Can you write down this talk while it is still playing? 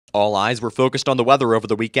All eyes were focused on the weather over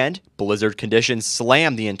the weekend. Blizzard conditions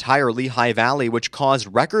slammed the entire Lehigh Valley, which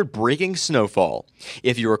caused record-breaking snowfall.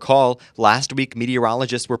 If you recall, last week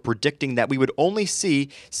meteorologists were predicting that we would only see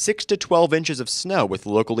 6 to 12 inches of snow with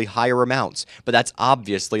locally higher amounts, but that's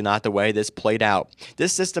obviously not the way this played out.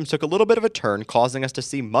 This system took a little bit of a turn, causing us to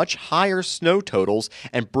see much higher snow totals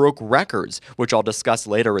and broke records, which I'll discuss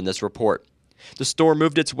later in this report. The storm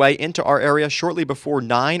moved its way into our area shortly before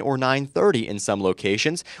 9 or 9:30 in some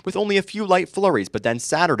locations, with only a few light flurries, but then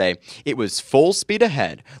Saturday, it was full speed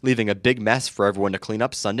ahead, leaving a big mess for everyone to clean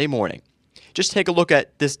up Sunday morning. Just take a look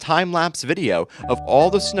at this time-lapse video of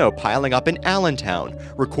all the snow piling up in Allentown,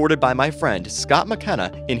 recorded by my friend Scott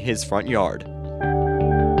McKenna in his front yard.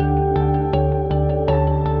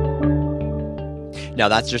 Now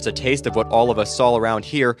that's just a taste of what all of us saw around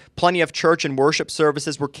here. Plenty of church and worship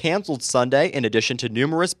services were canceled Sunday in addition to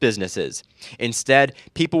numerous businesses. Instead,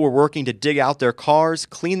 people were working to dig out their cars,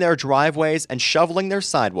 clean their driveways, and shoveling their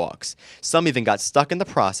sidewalks. Some even got stuck in the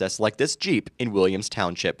process, like this Jeep in Williams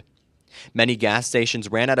Township. Many gas stations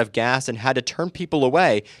ran out of gas and had to turn people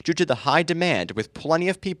away due to the high demand, with plenty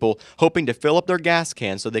of people hoping to fill up their gas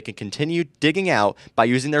cans so they can continue digging out by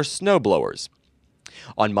using their snow blowers.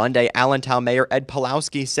 On Monday, Allentown Mayor Ed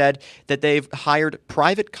Pawlowski said that they've hired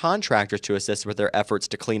private contractors to assist with their efforts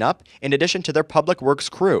to clean up, in addition to their public works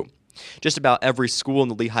crew. Just about every school in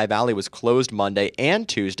the Lehigh Valley was closed Monday and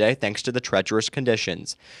Tuesday thanks to the treacherous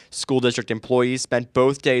conditions. School district employees spent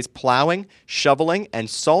both days plowing, shoveling, and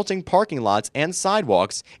salting parking lots and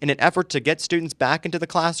sidewalks in an effort to get students back into the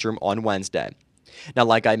classroom on Wednesday. Now,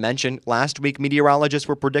 like I mentioned, last week meteorologists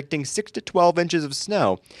were predicting 6 to 12 inches of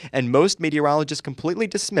snow, and most meteorologists completely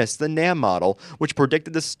dismissed the NAM model, which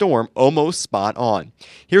predicted the storm almost spot on.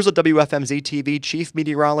 Here's what WFMZ-TV Chief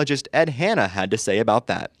Meteorologist Ed Hanna had to say about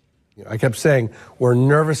that. I kept saying, we're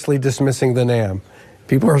nervously dismissing the NAM.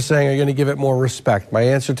 People are saying, are you going to give it more respect? My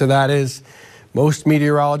answer to that is, most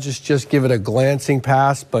meteorologists just give it a glancing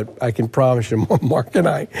pass, but I can promise you, Mark and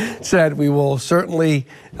I said we will certainly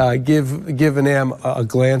give an NAM a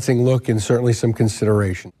glancing look and certainly some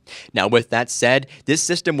consideration. Now, with that said, this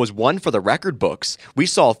system was one for the record books. We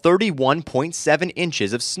saw 31.7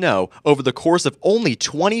 inches of snow over the course of only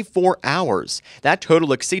 24 hours. That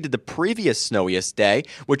total exceeded the previous snowiest day,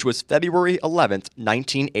 which was February 11th,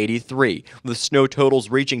 1983, with snow totals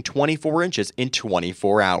reaching 24 inches in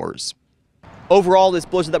 24 hours. Overall, this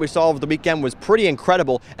blizzard that we saw over the weekend was pretty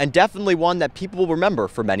incredible and definitely one that people will remember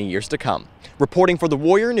for many years to come. Reporting for the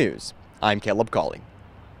Warrior News, I'm Caleb Cawley.